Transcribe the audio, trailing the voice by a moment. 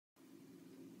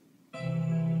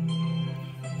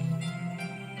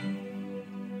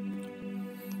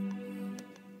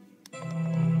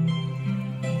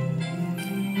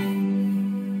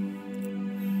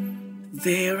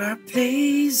There are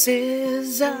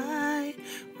places I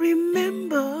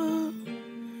remember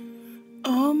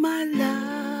all my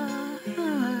life,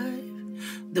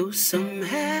 though some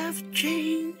have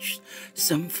changed,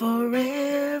 some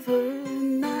forever,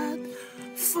 not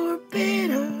for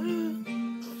better,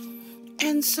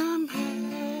 and some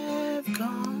have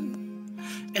gone,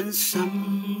 and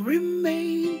some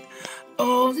remain.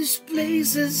 All these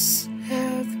places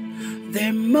have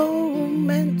their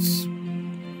moments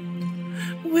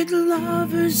with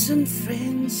lovers and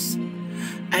friends.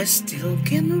 I still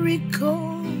can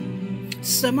recall.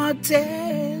 Some are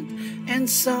dead and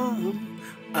some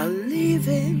are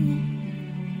living.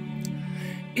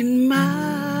 In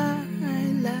my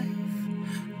life,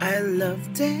 I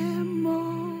love them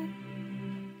all.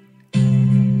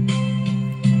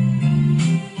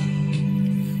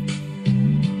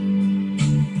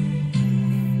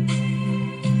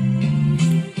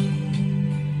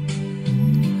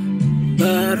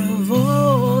 But of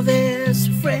all these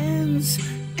friends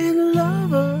and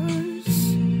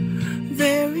lovers,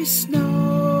 there is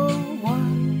no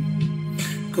one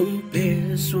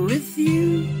compares with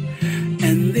you.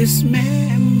 And these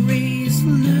memories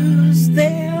lose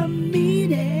their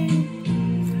meaning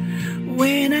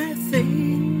when I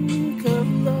think of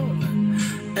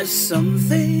love as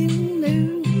something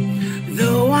new.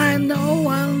 Though I know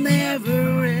I'll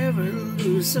never ever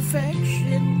lose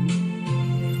affection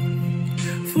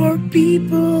for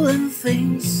people and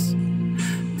things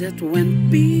that went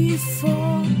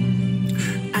before.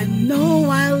 I know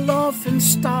I'll often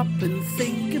stop and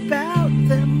think about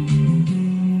them.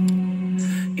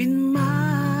 In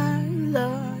my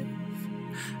life,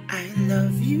 I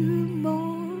love you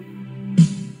more.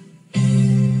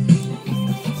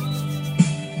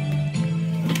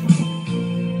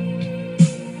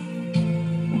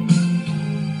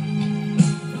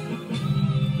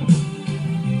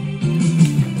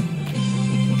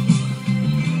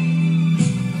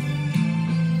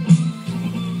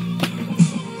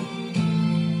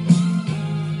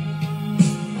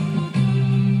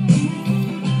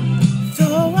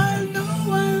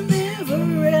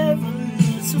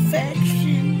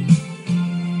 Affection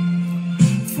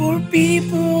for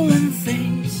people and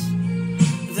things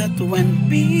that went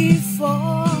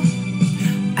before.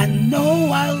 I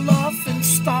know I'll often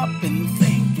stop and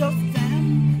think of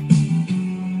them,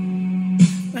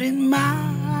 but in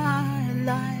my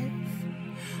life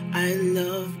I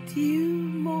loved you.